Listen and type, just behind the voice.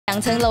2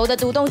层楼的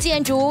独栋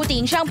建筑，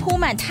顶上铺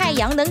满太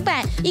阳能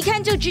板，一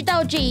看就知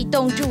道这一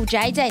栋住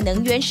宅在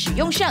能源使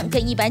用上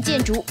跟一般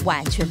建筑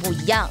完全不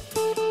一样。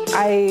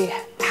I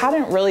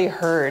hadn't really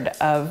heard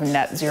of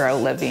net zero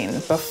living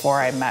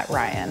before I met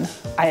Ryan.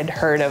 I had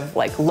heard of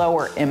like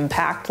lower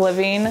impact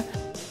living.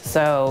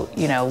 So,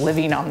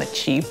 living on the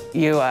cheap,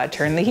 you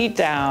turn the heat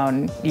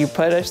down, you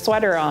put a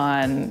sweater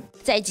on.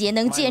 在节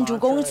能建筑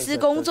公司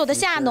工作的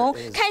夏农，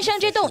看上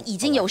这栋已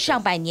经有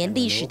上百年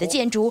历史的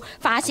建筑，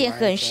发现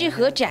很适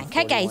合展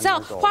开改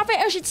造，花费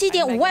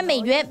27.5万美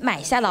元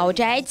买下老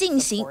宅进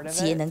行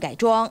节能改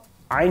装。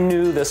I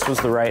knew this was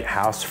the right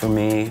house for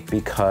me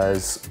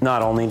because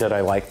not only did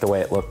I like the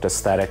way it looked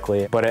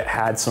aesthetically, but it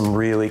had some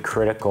really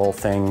critical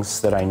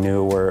things that I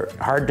knew were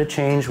hard to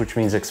change, which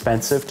means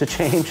expensive to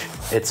change.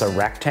 It's a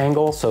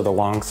rectangle, so the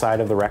long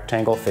side of the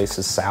rectangle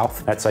faces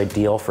south. That's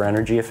ideal for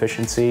energy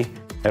efficiency.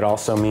 It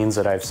also means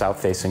that I have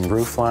south-facing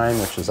roof line,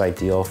 which is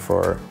ideal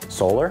for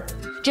solar.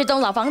 这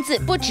栋老房子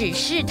不只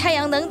是太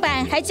阳能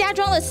板，还加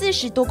装了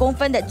40多公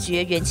分的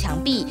绝缘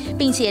墙壁，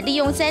并且利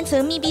用3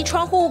层密闭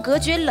窗户隔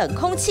绝冷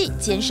空气，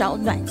减少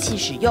暖气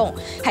使用，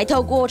还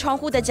透过窗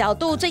户的角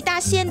度最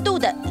大限度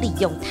的利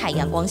用太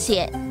阳光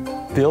线。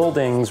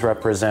Buildings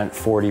represent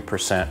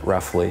 40%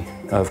 roughly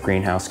of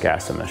greenhouse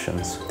gas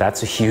emissions.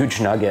 That's a huge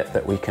nugget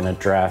that we can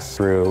address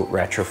through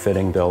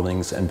retrofitting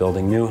buildings and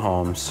building new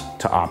homes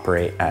to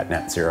operate at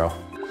net zero.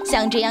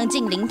 像这样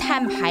净零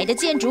碳排的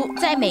建筑，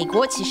在美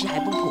国其实还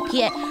不普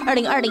遍。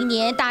2020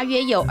年，大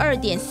约有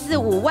2.45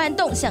万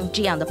栋像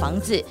这样的房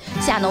子。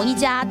夏农一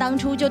家当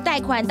初就贷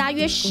款大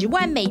约10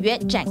万美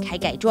元展开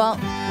改装。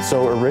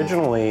So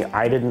originally,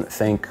 I didn't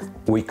think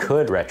we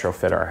could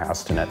retrofit our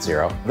house to net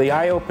zero. The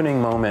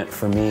eye-opening moment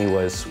for me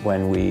was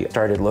when we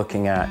started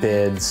looking at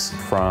bids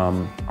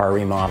from our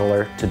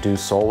remodeler to do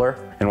solar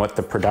and what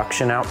the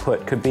production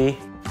output could be.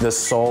 The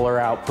solar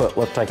output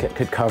looked like it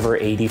could cover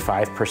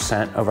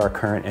 85% of our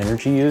current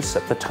energy use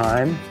at the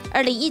time.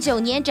 2019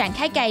年展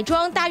开改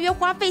装，大约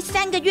花费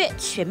3个月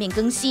全面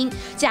更新，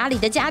家里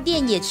的家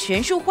电也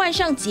全数换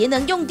上节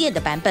能用电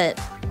的版本。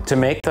To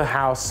make the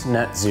house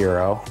net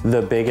zero,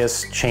 the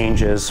biggest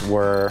changes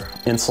were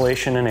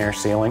insulation and air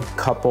sealing,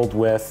 coupled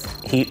with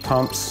heat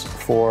pumps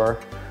for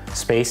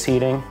space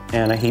heating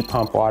and a heat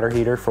pump water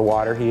heater for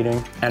water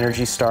heating,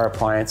 Energy Star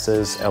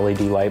appliances,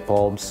 LED light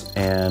bulbs,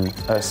 and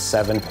a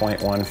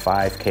 7.15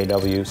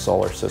 kW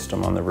solar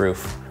system on the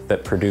roof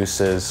that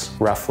produces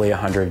roughly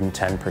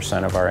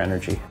 110% of our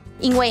energy.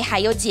 因为还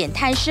有减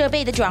碳设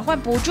备的转换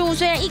补助，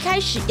虽然一开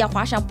始要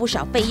花上不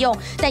少费用，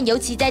但尤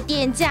其在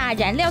电价、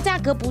燃料价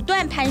格不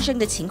断攀升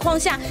的情况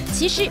下，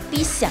其实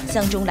比想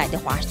象中来的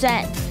划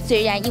算。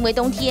虽然因为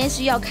冬天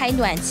需要开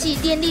暖气，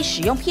电力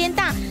使用偏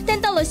大，但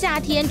到了夏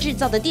天制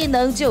造的电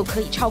能就可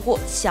以超过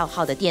消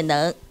耗的电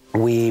能。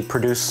We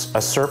produce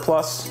a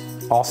surplus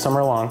all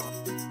summer long.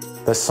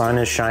 The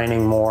sun is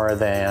shining more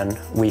than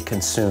we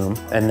consume,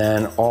 and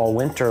then all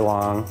winter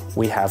long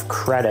we have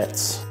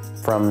credits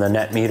from the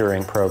net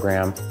metering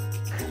program.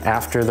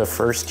 After the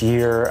first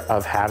year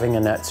of having a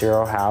net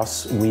zero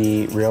house,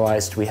 we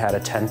realized we had a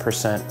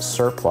 10%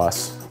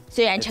 surplus.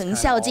 虽然成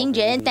效惊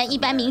人，但一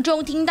般民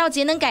众听到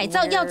节能改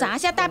造要砸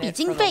下大笔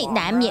经费，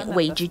难免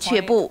为之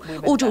却步。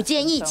屋主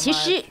建议，其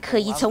实可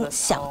以从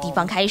小地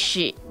方开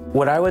始。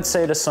What I would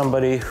say to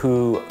somebody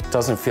who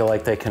doesn't feel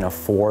like they can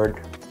afford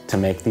to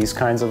make these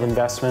kinds of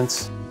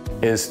investments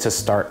is to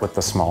start with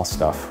the small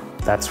stuff.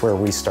 That's where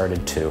we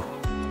started too.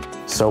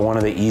 So one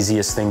of the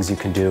easiest things you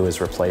can do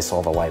is replace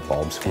all the light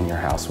bulbs in your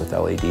house with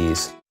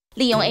LEDs.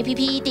 利用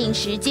APP 定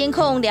时监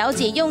控，了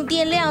解用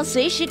电量，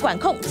随时管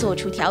控，做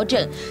出调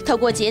整。透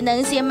过节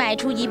能先迈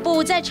出一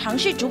步，再尝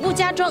试逐步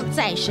加装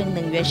再生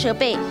能源设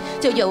备，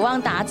就有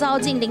望打造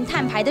净零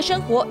碳排的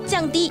生活，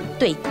降低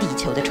对地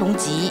球的冲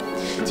击。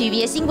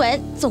TVBS 新闻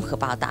综合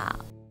报道。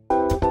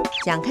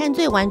想看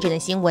最完整的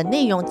新闻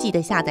内容，记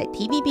得下载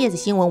TVBS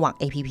新闻网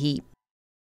APP。